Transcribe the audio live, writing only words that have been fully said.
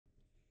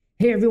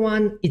Hey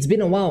everyone, it's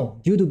been a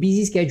while. Due to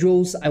busy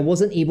schedules, I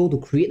wasn't able to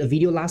create a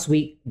video last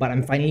week, but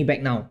I'm finally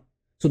back now.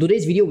 So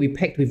today's video will be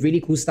packed with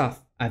really cool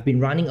stuff. I've been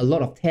running a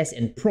lot of tests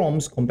and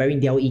prompts comparing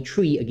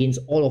DALLE-3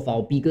 against all of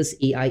our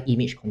biggest AI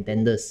image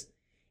contenders.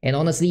 And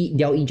honestly,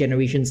 DALL-E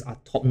generations are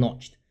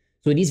top-notch.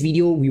 So in this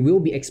video, we will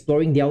be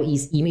exploring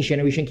DALL-E's image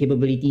generation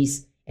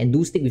capabilities, and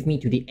do stick with me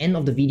to the end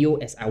of the video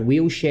as I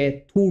will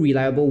share 2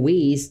 reliable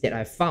ways that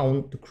I've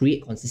found to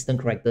create consistent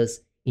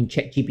characters in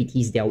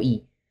ChatGPT's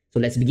DALL-E. So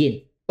let's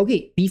begin.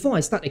 Okay, before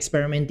I start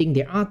experimenting,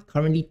 there are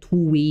currently 2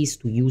 ways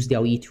to use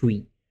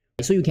DALLE-3.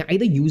 So you can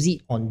either use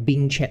it on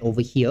Bing Chat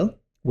over here,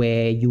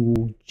 where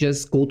you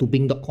just go to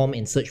bing.com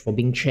and search for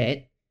Bing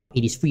Chat.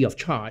 It is free of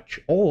charge,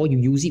 or you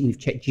use it with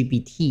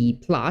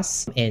ChatGPT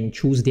Plus and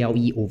choose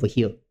DALL-E over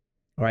here.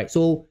 Alright,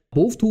 so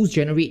both tools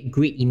generate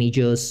great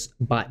images,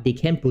 but they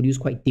can produce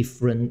quite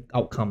different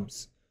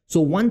outcomes.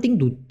 So one thing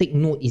to take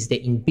note is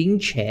that in Bing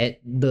Chat,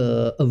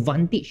 the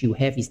advantage you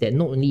have is that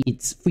not only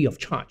it's free of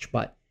charge,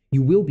 but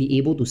you will be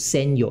able to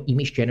send your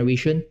image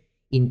generation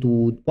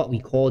into what we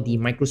call the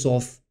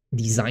Microsoft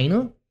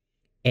Designer,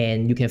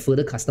 and you can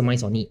further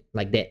customize on it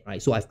like that, right?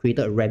 So I've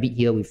created a rabbit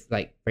here with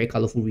like very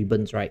colorful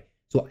ribbons, right?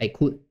 So I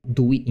could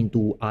do it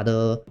into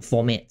other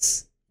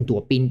formats, into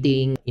a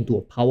painting, into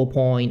a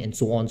PowerPoint, and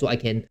so on. So I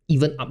can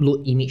even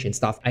upload image and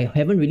stuff. I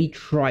haven't really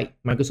tried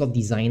Microsoft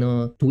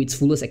Designer to its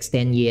fullest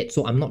extent yet,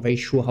 so I'm not very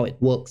sure how it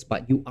works,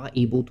 but you are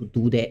able to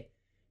do that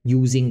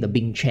using the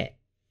Bing Chat.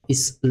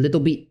 It's a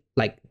little bit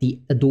like the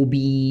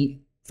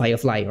Adobe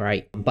Firefly,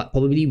 right? But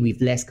probably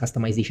with less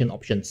customization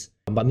options.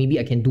 But maybe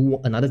I can do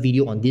another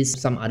video on this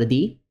some other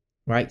day,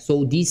 right?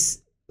 So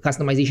these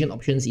customization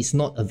options is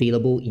not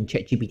available in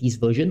ChatGPT's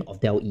version of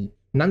DALL-E.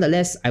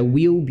 Nonetheless, I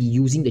will be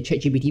using the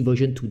ChatGPT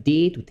version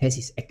today to test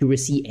its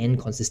accuracy and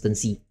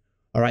consistency.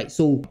 Alright,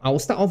 so I'll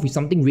start off with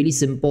something really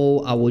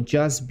simple. I will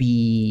just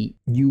be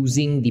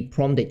using the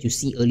prompt that you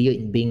see earlier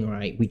in Bing,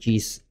 right? Which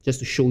is just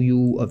to show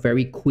you a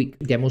very quick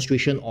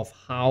demonstration of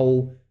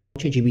how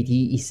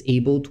ChatGPT is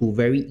able to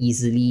very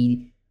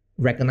easily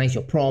recognize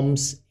your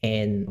prompts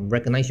and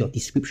recognize your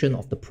description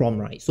of the prompt,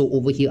 right? So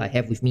over here, I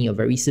have with me a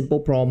very simple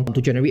prompt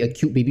to generate a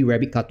cute baby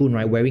rabbit cartoon,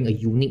 right? Wearing a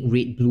unique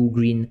red, blue,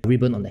 green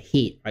ribbon on the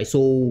head, right?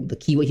 So the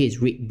keyword here is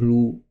red,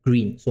 blue,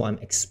 green. So I'm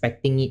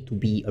expecting it to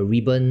be a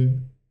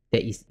ribbon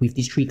that is with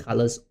these 3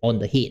 colors on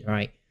the head,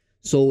 right?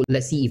 So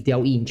let's see if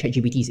DALL-E in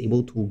ChatGPT is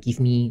able to give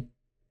me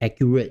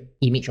accurate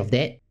image of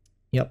that.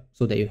 Yep,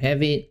 so there you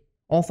have it.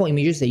 All 4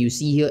 images that you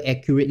see here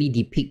accurately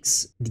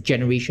depicts the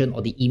generation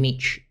or the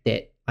image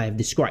that I have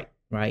described,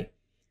 right?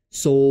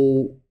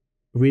 So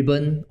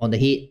ribbon on the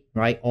head,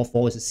 right? All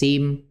 4 is the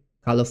same,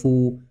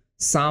 colorful.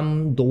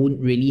 Some don't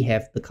really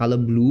have the color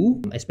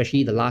blue,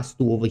 especially the last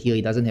 2 over here.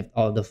 It doesn't have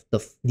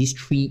these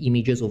 3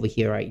 images over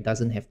here, right? It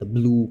doesn't have the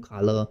blue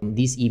color.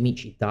 This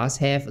image, it does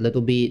have a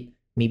little bit.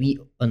 Maybe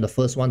on the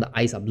first one, the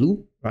eyes are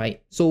blue,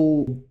 right?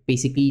 So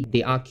basically,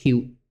 they are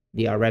cute.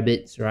 They are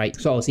rabbits, right?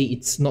 So I'll say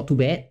it's not too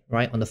bad,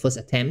 right, on the first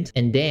attempt.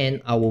 And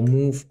then I will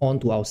move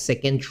on to our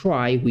second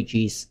try, which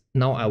is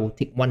now I will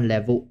take 1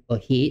 level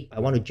ahead.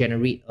 I want to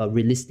generate a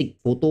realistic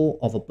photo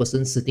of a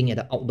person sitting at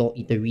an outdoor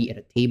eatery at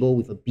a table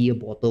with a beer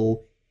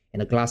bottle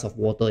and a glass of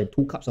water and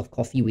 2 cups of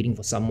coffee waiting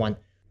for someone.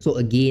 So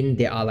again,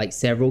 there are like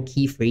several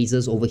key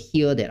phrases over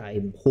here that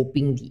I'm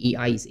hoping the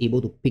AI is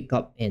able to pick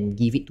up and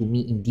give it to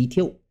me in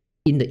detail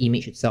in the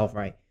image itself,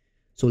 right?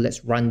 So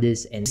let's run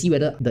this and see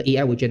whether the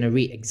AI will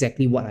generate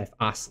exactly what I've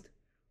asked,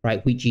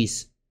 right? Which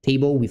is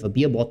table with a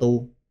beer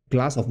bottle,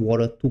 glass of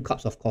water, 2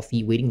 cups of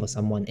coffee waiting for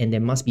someone, and there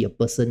must be a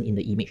person in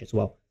the image as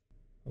well.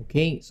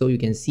 Okay, so you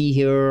can see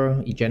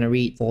here, it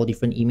generates 4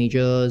 different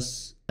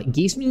images. It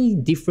gives me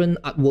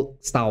different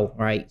artwork style,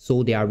 right?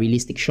 So there are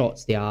realistic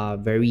shots, there are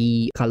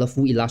very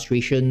colorful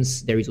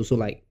illustrations. There is also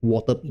like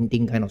water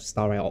painting kind of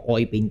style, right? Or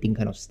oil painting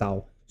kind of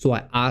style. So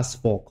I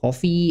asked for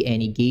coffee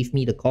and it gave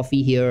me the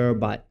coffee here,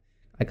 but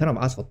I kind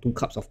of asked for 2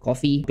 cups of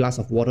coffee, glass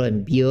of water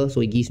and beer.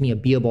 So it gives me a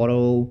beer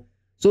bottle.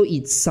 So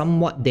it's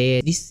somewhat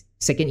there. This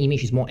second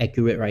image is more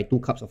accurate, right? 2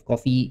 cups of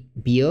coffee,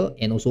 beer,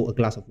 and also a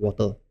glass of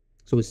water.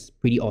 So it's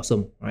pretty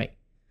awesome, right?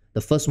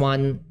 The first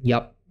one,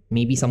 yup,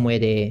 maybe somewhere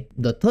there.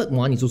 The third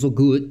one is also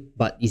good,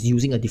 but it's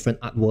using a different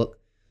artwork.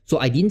 So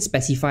I didn't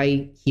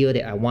specify here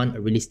that I want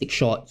a realistic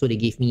shot. So they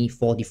gave me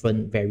 4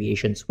 different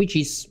variations, which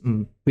is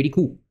pretty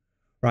cool.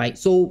 Right,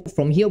 so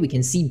from here we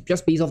can see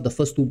just based off the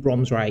first 2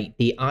 prompts, right,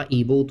 they are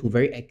able to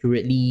very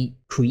accurately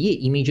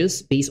create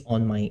images based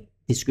on my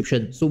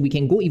description. So we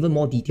can go even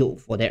more detailed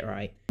for that,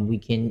 right? We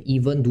can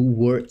even do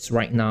words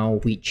right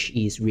now, which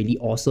is really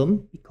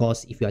awesome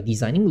because if you are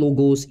designing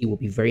logos, it will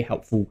be very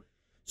helpful.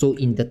 So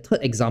in the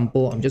third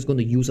example, I'm just going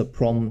to use a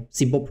prompt,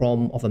 simple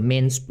prompt of a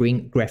man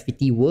spraying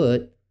graffiti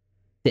word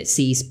that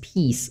says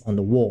peace on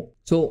the wall.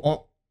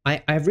 So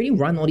I've already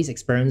run all these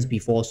experiments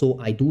before, so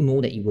I do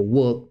know that it will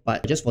work,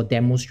 but just for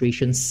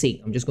demonstration's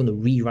sake, I'm just going to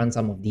rerun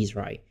some of these,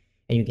 right?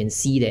 And you can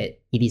see that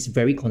it is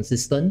very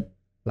consistent.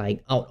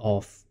 Like out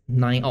of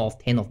 9 out of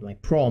 10 of my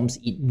prompts,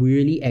 it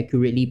really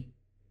accurately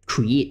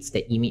creates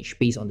that image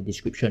based on the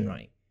description,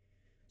 right?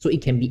 So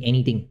it can be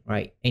anything,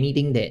 right?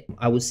 Anything that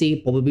I would say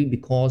probably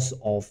because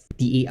of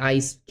the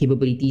AI's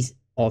capabilities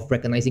of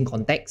recognizing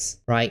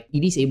context, right?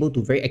 It is able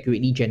to very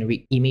accurately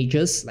generate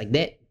images like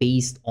that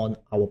based on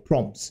our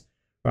prompts,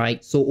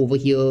 right? So over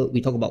here, we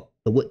talk about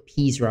the word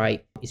peace,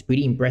 right? It's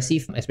pretty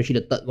impressive,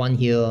 especially the third one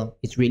here.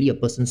 It's really a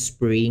person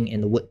spraying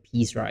and the word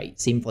peace, right?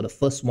 Same for the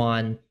first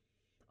one.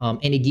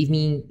 And they give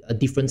me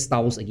different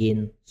styles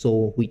again,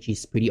 so which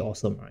is pretty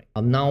awesome, right?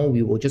 Now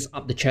we will just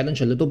up the challenge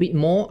a little bit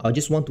more. I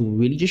just want to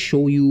really just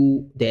show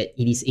you that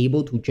it is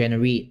able to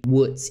generate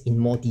words in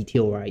more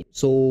detail, right?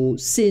 So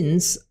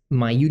since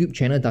my YouTube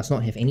channel does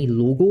not have any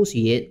logos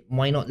yet,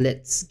 why not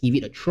let's give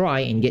it a try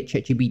and get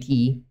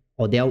ChatGPT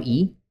or DALLE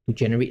to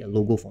generate a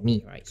logo for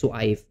me, right? So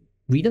I've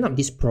written up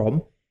this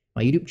prompt.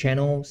 My YouTube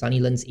channel, Sunny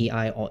Learns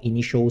AI, or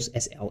initials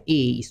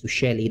SLA, is to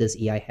share latest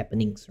AI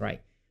happenings, right?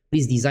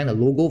 Please design a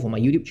logo for my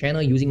YouTube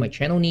channel using my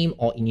channel name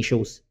or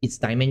initials. Its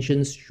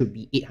dimensions should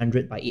be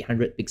 800 by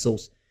 800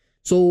 pixels.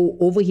 So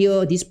over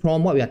here, this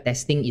prompt, what we are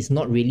testing is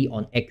not really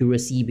on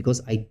accuracy because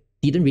I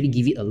didn't really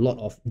give it a lot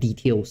of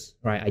details,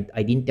 right?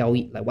 I didn't tell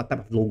it like what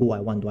type of logo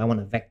I want. Do I want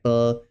a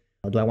vector?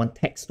 Do I want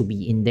text to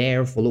be in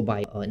there followed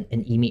by an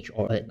image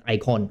or an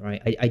icon,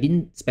 right? I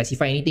didn't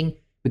specify anything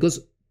because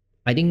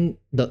I think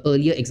the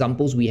earlier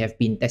examples we have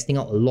been testing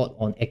out a lot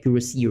on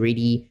accuracy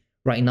already.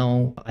 Right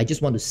now, I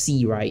just want to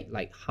see, right,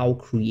 like how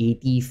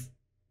creative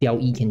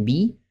DALLE can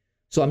be.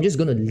 So I'm just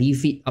going to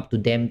leave it up to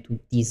them to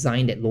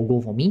design that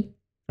logo for me,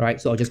 right?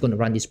 So I'm just going to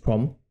run this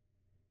prompt.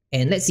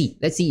 And let's see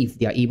if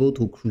they are able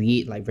to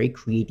create like very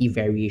creative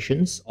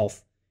variations of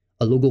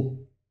a logo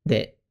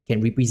that can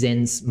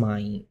represent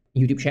my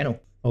YouTube channel.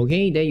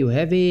 Okay, there you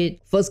have it.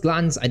 First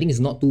glance, I think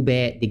it's not too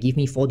bad. They give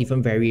me 4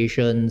 different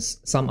variations.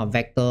 Some are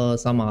vector,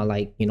 some are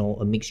like, you know,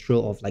 a mixture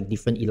of like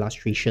different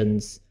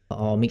illustrations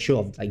or a mixture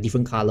of like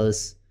different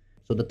colors.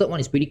 So the third one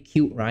is pretty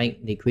cute,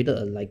 right? They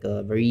created like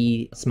a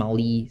very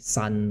smiley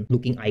sun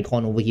looking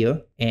icon over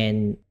here.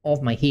 And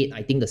off my head,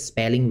 I think the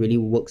spelling really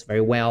works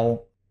very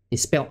well. They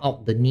spelled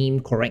out the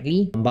name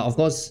correctly. But of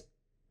course,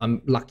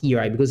 I'm lucky,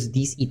 right? Because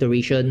this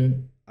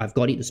iteration, I've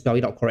got it to spell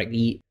it out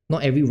correctly.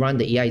 Not every run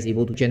the AI is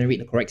able to generate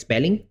the correct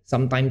spelling.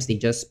 Sometimes they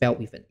just spell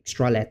with an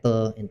extra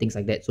letter and things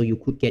like that. So you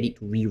could get it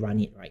to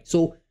rerun it, right?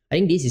 So I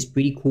think this is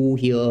pretty cool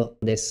here.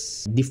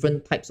 There's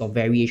different types of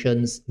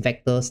variations,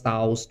 vector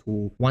styles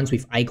to ones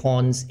with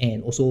icons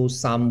and also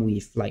some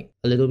with like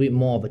a little bit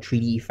more of a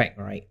 3D effect,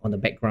 right, on the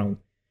background.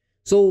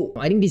 So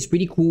I think this is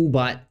pretty cool,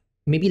 but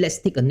maybe let's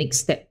take a next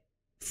step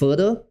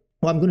further.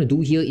 What I'm going to do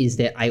here is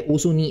that I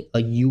also need a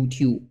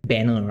YouTube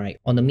banner, right,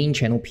 on the main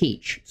channel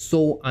page.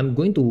 So I'm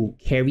going to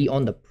carry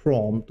on the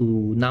prompt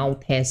to now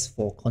test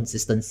for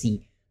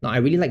consistency. Now, I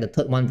really like the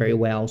third one very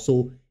well.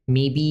 So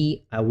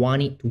maybe I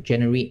want it to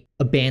generate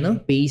a banner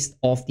based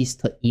off this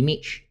third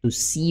image to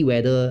see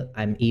whether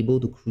I'm able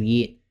to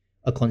create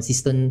a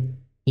consistent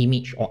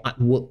image or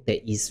artwork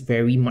that is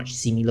very much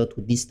similar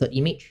to this third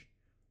image,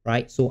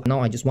 right? So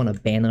now I just want a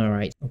banner,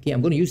 right? Okay,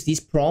 I'm going to use this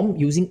prompt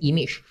using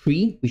image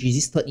 3, which is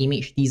this third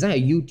image. Design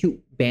a YouTube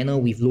banner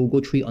with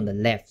logo 3 on the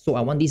left. So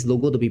I want this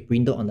logo to be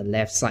printed on the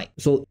left side.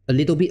 So a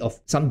little bit of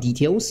some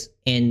details,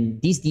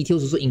 and these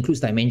details also includes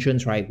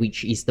dimensions, right?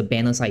 Which is the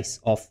banner size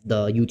of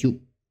the YouTube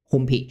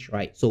homepage,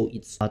 right? So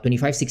it's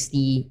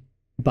 2560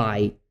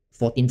 by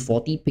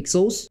 1440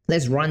 pixels.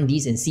 Let's run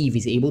this and see if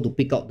it's able to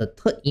pick out the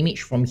third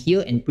image from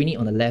here and print it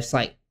on the left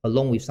side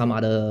along with some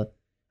other,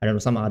 I don't know,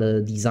 some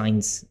other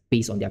designs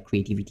based on their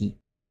creativity.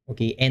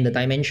 Okay, and the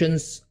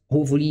dimensions,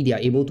 hopefully they are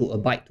able to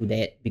abide to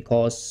that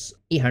because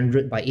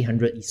 800 by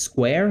 800 is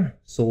square.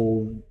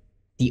 So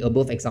the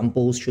above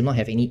examples should not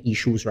have any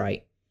issues,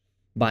 right?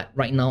 But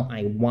right now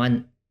I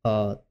want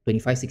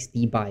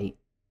 2560 by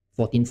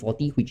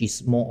 1440, which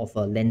is more of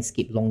a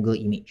landscape longer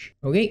image.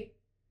 Okay,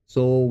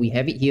 so we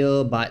have it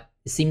here, but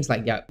it seems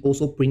like they're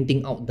also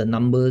printing out the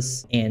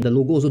numbers and the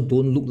logo also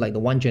don't look like the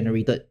one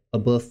generated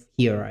above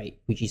here, right?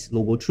 Which is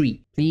logo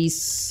 3.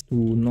 Please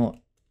do not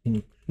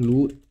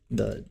include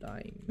the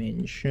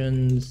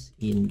dimensions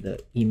in the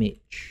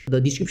image.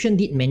 The description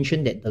did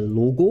mention that the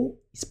logo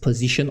is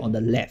positioned on the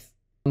left,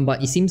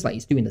 but it seems like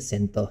it's still in the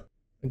center.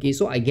 Okay,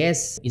 so I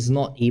guess it's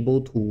not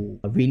able to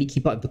really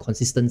keep up the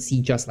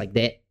consistency just like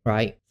that,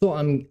 right? So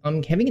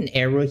I'm having an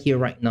error here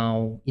right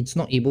now. It's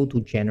not able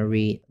to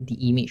generate the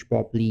image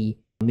properly.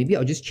 Maybe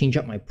I'll just change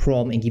up my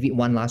prompt and give it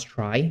one last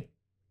try.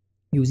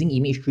 Using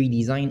image 3,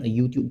 design a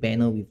YouTube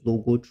banner with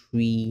logo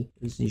 3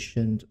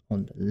 positioned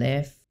on the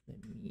left.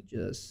 Let me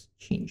just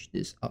change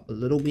this up a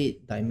little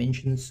bit.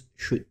 Dimensions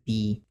should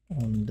be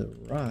on the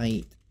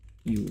right.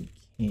 You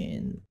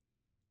can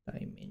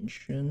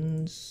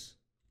dimensions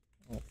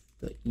of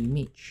the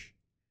image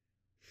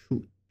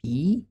should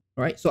be.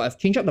 Alright, so I've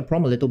changed up the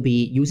prompt a little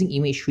bit. Using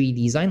image 3,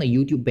 design a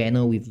YouTube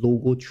banner with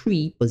logo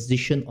 3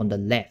 positioned on the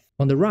left.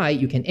 On the right,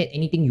 you can add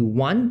anything you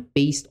want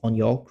based on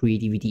your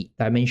creativity.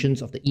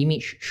 Dimensions of the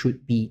image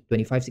should be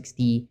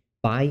 2560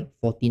 by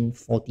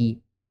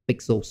 1440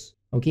 pixels.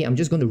 Okay, I'm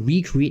just going to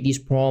recreate this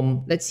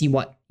prompt. Let's see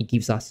what it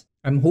gives us.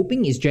 I'm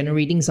hoping it's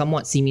generating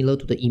somewhat similar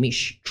to the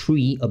image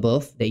 3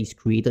 above that is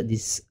created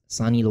this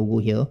sunny logo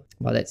here.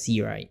 But let's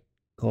see, right?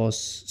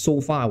 Because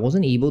so far I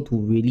wasn't able to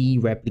really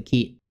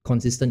replicate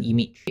consistent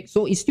image.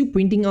 So it's still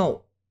printing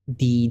out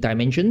the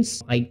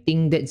dimensions. I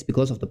think that's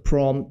because of the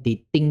prompt.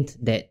 They think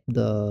that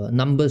the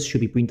numbers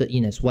should be printed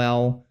in as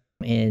well.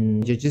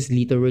 And you're just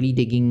literally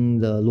taking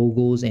the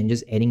logos and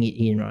just adding it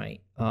in,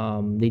 right?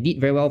 They did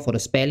very well for the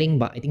spelling,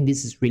 but I think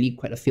this is really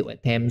quite a failed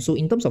attempt. So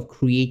in terms of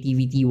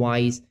creativity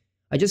wise,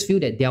 I just feel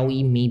that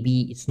DALL-E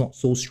maybe it's not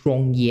so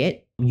strong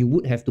yet. You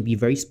would have to be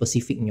very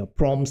specific in your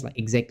prompts, like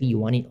exactly you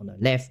want it on the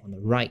left, on the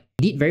right.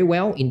 Did very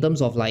well in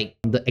terms of like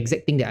the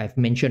exact thing that I've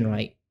mentioned,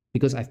 right?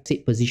 Because I've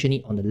said position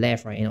it on the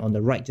left, right? And on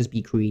the right, just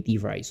be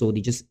creative, right? So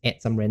they just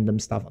add some random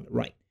stuff on the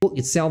right. Book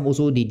itself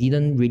also, they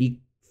didn't really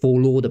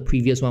follow the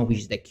previous one, which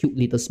is that cute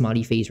little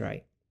smiley face,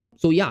 right?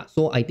 So yeah,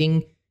 so I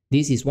think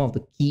this is one of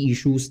the key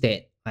issues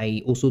that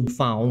I also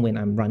found when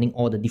I'm running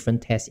all the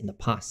different tests in the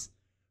past,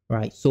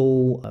 right?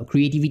 So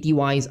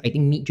creativity-wise, I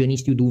think Midjourney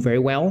still do very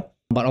well.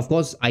 But of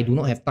course, I do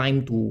not have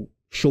time to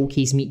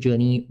showcase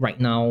Midjourney right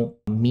now.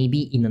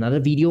 Maybe in another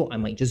video, I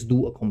might just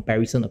do a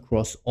comparison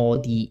across all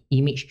the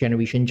image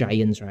generation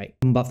giants, right?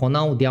 But for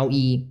now,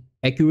 DALL-E,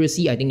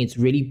 accuracy, I think it's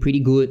really pretty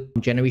good.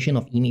 Generation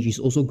of image is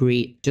also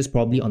great, just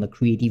probably on the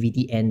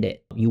creativity end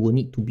that you will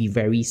need to be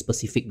very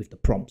specific with the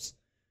prompts.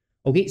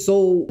 Okay,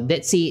 so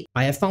that's it.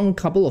 I have found a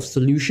couple of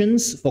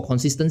solutions for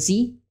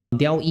consistency.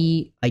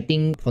 DALL-E, I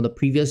think for the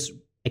previous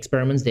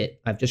experiments that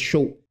I've just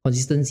showed,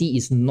 consistency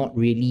is not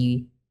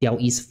really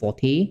DALL-E's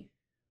forte.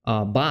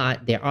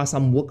 But there are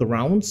some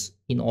workarounds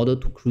in order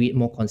to create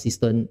more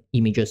consistent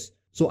images.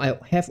 So I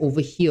have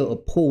over here a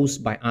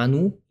post by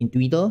Anu in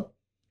Twitter.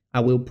 I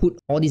will put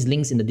all these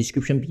links in the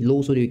description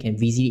below so that you can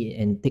visit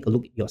it and take a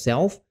look at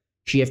yourself.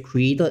 She have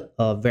created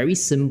a very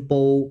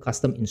simple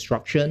custom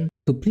instruction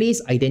to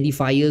place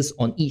identifiers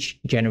on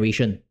each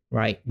generation,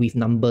 right, with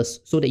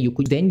numbers, so that you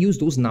could then use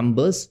those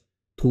numbers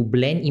to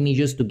blend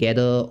images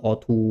together or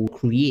to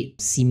create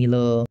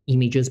similar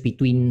images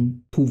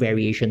between two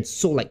variations.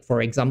 So like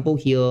for example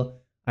here,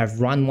 I've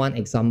run one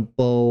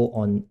example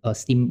on a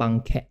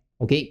steampunk cat.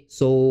 Okay,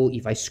 so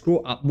if I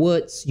scroll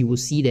upwards, you will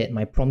see that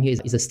my prompt here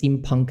is a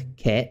steampunk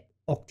cat,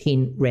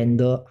 octane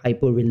render,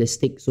 hyper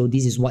realistic. So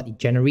this is what it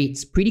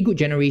generates. Pretty good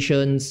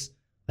generations.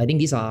 I think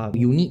these are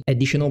unique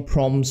additional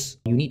prompts.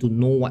 You need to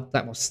know what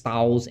type of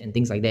styles and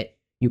things like that.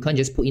 You can't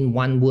just put in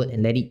one word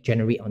and let it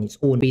generate on its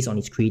own based on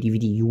its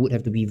creativity. You would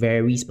have to be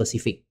very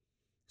specific.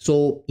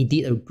 So it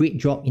did a great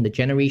job in the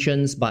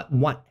generations, but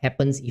what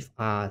happens if,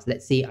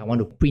 let's say I want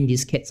to print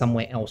this cat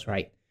somewhere else,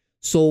 right?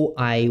 So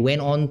I went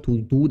on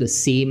to do the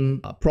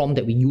same prompt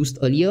that we used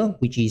earlier,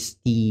 which is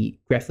the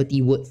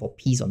graffiti word for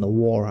peace on the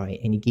wall, right?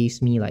 And it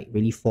gives me like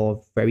really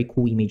 4 very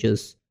cool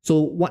images.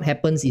 So what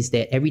happens is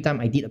that every time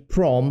I did a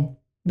prompt,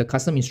 the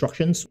custom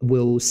instructions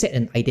will set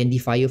an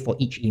identifier for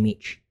each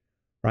image,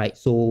 right?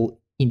 So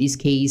in this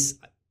case,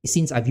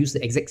 since I've used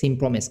the exact same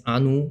prompt as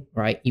Anu,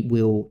 right, it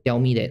will tell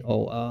me that,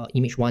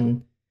 image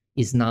 1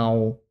 is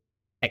now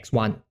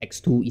x1,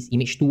 x2 is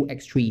image 2,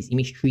 x3 is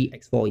image 3,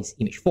 x4 is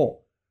image 4,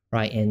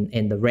 right,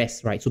 and the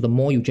rest, right? So the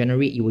more you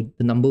generate,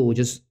 the number will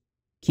just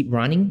keep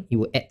running, it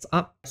will add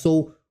up.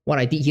 So what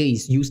I did here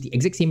is use the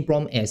exact same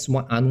prompt as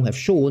what Anu have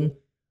shown.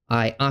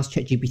 I asked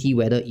ChatGPT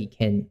whether it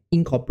can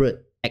incorporate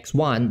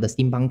x1, the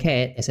steampunk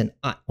cat, as an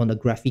art on the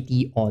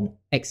graffiti on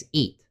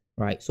x8,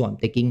 right? So I'm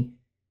taking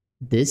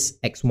this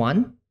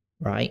x1,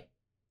 right,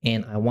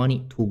 and I want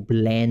it to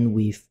blend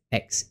with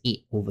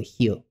x8 over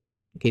here,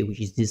 okay, which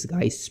is this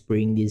guy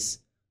spraying this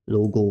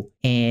logo.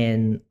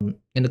 And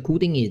the cool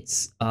thing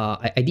is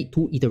I did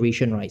 2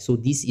 iterations, right? So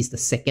this is the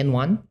second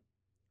one,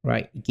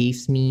 right? It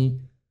gives me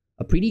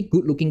a pretty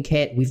good looking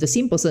cat with the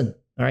same person.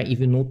 All right, if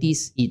you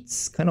notice,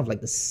 it's kind of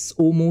like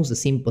almost the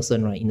same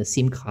person, right? In the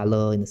same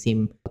color, in the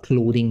same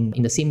clothing,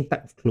 in the same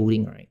type of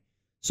clothing, right?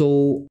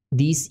 So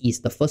this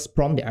is the first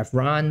prompt that I've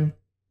run.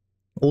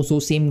 Also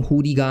same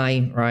hoodie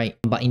guy, right?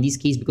 But in this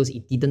case, because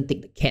it didn't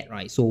take the cat,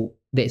 right? So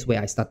that's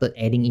where I started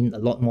adding in a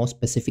lot more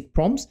specific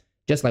prompts.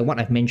 Just like what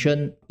I've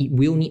mentioned, it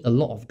will need a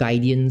lot of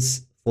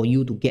guidance for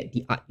you to get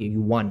the art that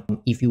you want.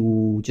 If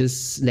you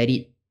just let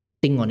it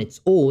think on its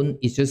own,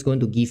 it's just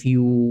going to give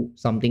you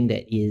something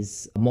that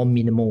is more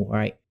minimal,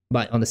 right?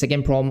 But on the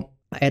second prompt,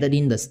 I added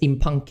in the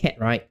steampunk cat,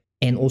 right?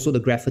 And also the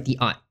graffiti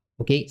art.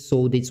 Okay,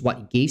 so that's what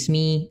it gives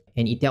me.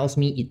 And it tells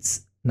me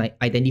its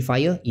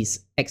identifier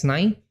is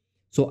X9.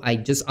 So I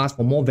just asked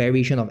for more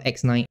variation of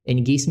X9 and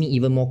it gives me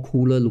even more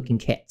cooler looking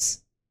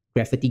cats,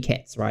 graffiti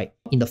cats, right?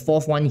 In the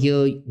fourth one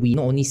here, we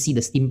not only see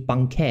the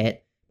steampunk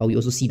cat, but we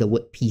also see the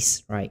word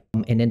peace, right?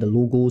 And then the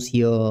logos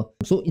here.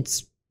 So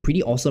it's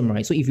pretty awesome,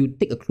 right? So if you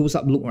take a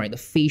close-up look, right, the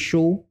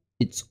facial,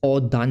 it's all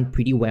done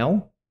pretty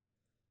well.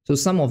 So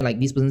some of like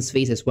this person's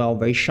face as well,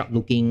 very sharp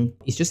looking.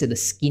 It's just that the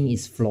skin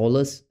is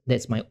flawless.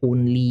 That's my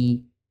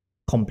only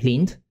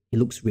complaint. It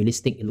looks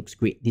realistic. It looks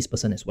great. This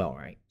person as well,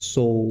 right?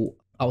 So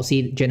I would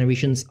say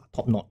generations are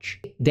top notch.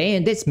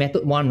 Then that's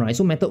method 1, right?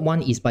 So method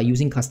 1 is by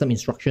using custom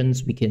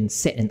instructions, we can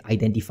set an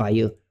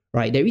identifier,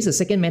 right? There is a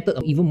second method,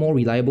 an even more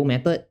reliable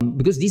method,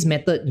 because this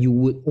method, you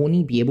would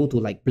only be able to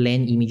like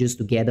blend images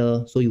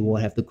together. So you will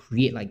have to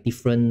create like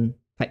different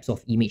types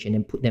of image and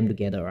then put them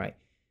together, right?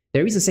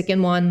 There is a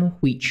second one,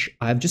 which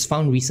I've just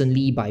found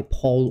recently by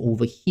Paul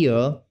over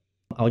here.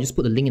 I'll just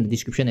put the link in the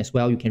description as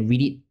well. You can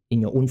read it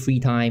in your own free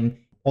time.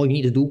 All you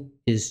need to do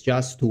is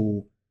just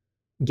to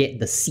get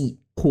the seed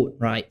code,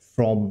 right,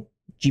 from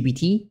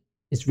GPT.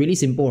 It's really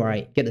simple,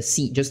 right? Get a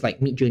seed, just like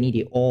Midjourney,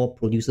 they all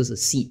produces a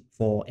seed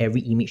for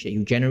every image that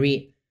you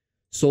generate.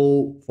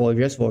 So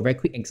just for a very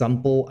quick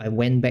example, I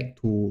went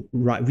back to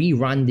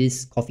rerun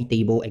this coffee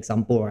table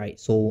example, right?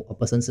 So a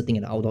person sitting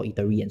at the outdoor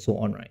eatery and so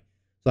on, right?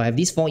 So I have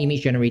these 4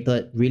 images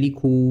generated, really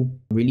cool,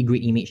 really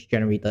great image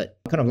generated.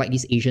 Kind of like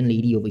this Asian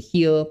lady over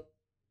here.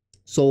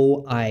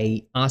 So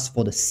I asked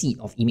for the seed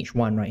of image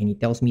 1, right? And it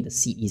tells me the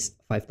seed is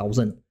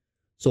 5,000.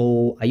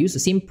 So I use the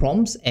same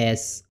prompts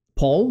as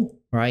Paul,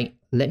 right?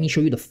 Let me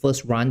show you the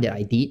first run that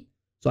I did.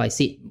 So I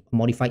said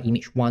modify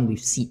image 1 with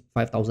seed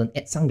 5,000,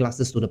 add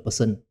sunglasses to the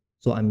person.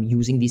 So I'm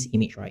using this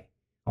image, right?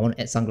 I want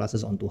to add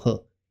sunglasses onto her.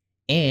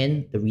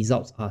 And the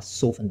results are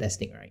so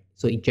fantastic, right?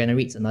 So it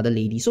generates another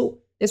lady. So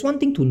there's one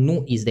thing to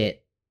note is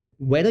that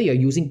whether you're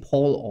using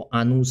Paul or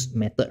Anu's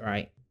method,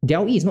 right?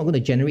 DALLE is not going to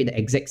generate the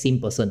exact same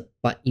person,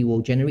 but it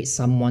will generate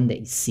someone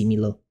that is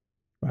similar,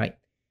 right?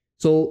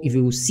 So if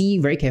you see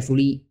very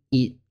carefully,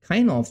 it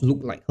kind of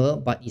looked like her,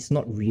 but it's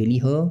not really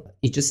her.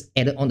 It just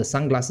added on the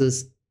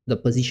sunglasses. The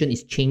position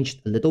is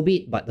changed a little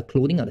bit, but the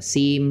clothing are the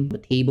same. The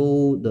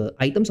table, the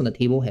items on the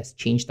table has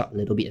changed up a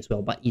little bit as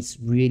well, but it's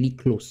really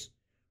close,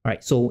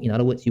 right? So in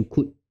other words, you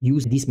could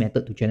use this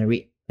method to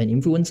generate an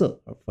influencer,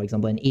 for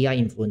example, an AI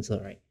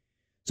influencer, right?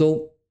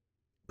 So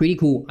pretty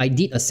cool. I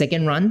did a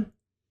second run.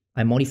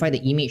 I modified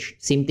the image,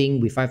 same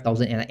thing with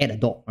 5,000, and I add a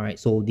dog, right?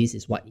 So this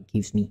is what it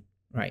gives me,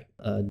 right?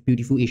 A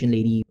beautiful Asian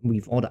lady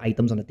with all the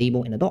items on the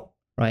table and a dog,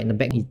 right? In the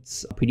back,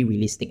 it's pretty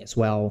realistic as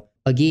well.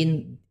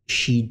 Again,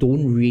 she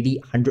don't really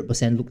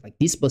 100% look like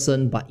this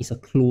person, but it's a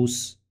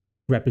close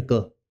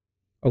replica.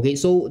 Okay,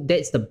 so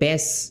that's the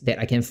best that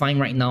I can find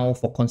right now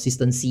for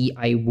consistency.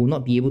 I will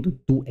not be able to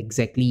do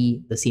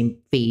exactly the same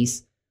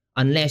face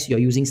unless you're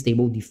using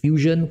Stable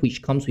Diffusion,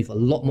 which comes with a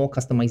lot more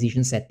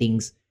customization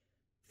settings,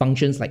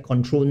 functions like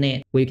Control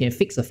Net, where you can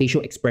fix a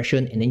facial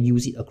expression and then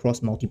use it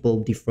across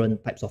multiple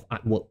different types of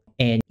artwork.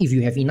 And if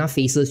you have enough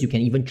faces, you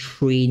can even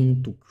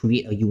train to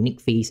create a unique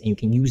face, and you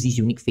can use this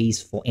unique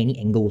face for any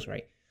angles,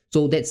 right?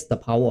 So that's the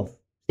power of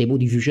Stable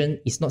Diffusion.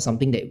 It's not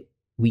something that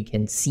we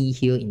can see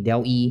here in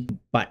DALLE,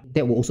 but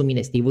that will also mean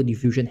that Stable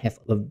Diffusion have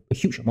a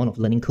huge amount of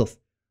learning curve,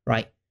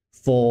 right?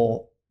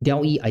 For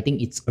DALLE, I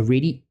think it's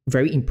already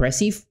very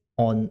impressive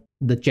on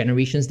the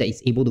generations that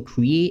it's able to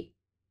create,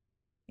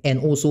 and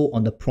also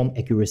on the prompt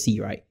accuracy,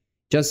 right?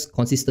 Just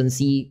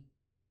consistency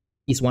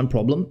is one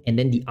problem, and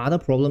then the other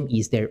problem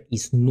is there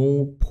is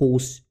no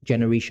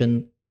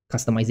post-generation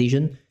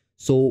customization.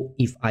 So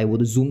if I were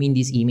to zoom in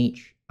this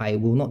image, I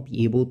will not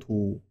be able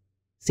to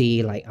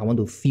say like I want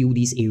to fill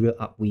this area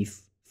up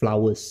with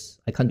flowers.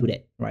 I can't do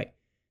that, right?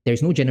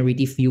 There's no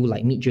generative fill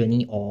like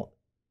Midjourney or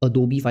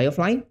Adobe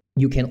Firefly.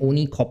 You can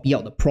only copy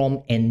out the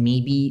prompt and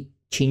maybe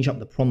change up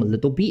the prompt a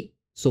little bit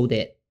so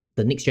that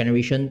the next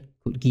generation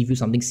could give you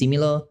something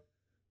similar.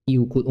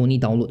 You could only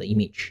download the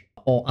image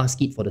or ask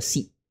it for the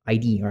seed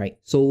ID, right?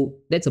 So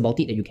that's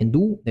about it that you can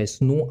do. There's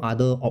no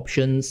other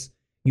options.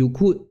 You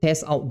could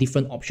test out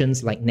different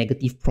options like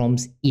negative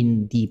prompts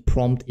in the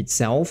prompt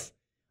itself.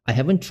 I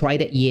haven't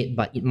tried that yet,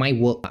 but it might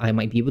work. I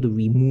might be able to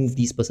remove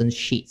this person's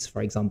shades,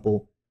 for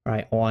example,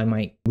 right? Or I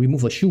might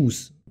remove her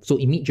shoes. So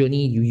in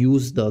Midjourney, you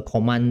use the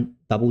command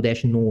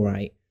 --no,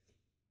 right?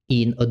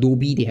 In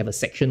Adobe, they have a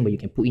section where you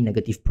can put in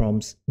negative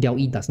prompts.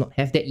 DALLE does not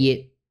have that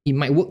yet. It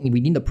might work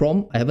within the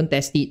prompt. I haven't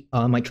tested it.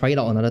 I might try it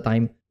out another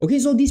time. Okay,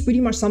 so this pretty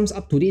much sums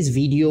up today's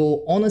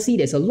video. Honestly,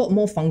 there's a lot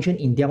more function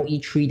in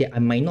DALLE-3 that I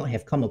might not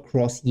have come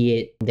across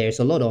yet. There's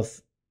a lot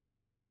of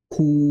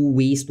cool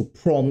ways to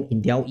prompt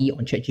in DALLE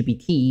on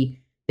ChatGPT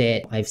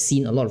that I've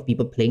seen a lot of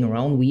people playing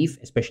around with,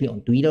 especially on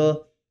Twitter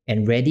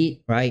and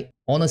Reddit, right?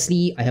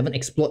 Honestly, I haven't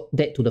explored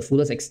that to the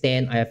fullest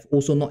extent. I have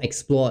also not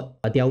explored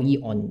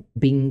DALLE on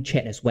Bing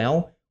Chat as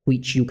well,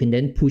 which you can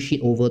then push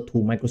it over to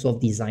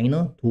Microsoft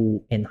Designer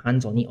to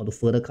enhance on it or to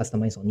further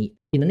customize on it.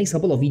 In the next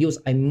couple of videos,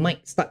 I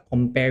might start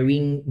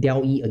comparing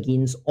DALLE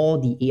against all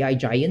the AI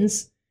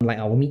giants like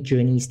our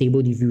Midjourney,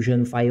 Stable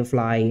Diffusion,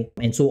 Firefly,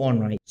 and so on,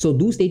 right? So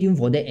do stay tuned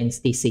for that and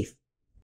stay safe.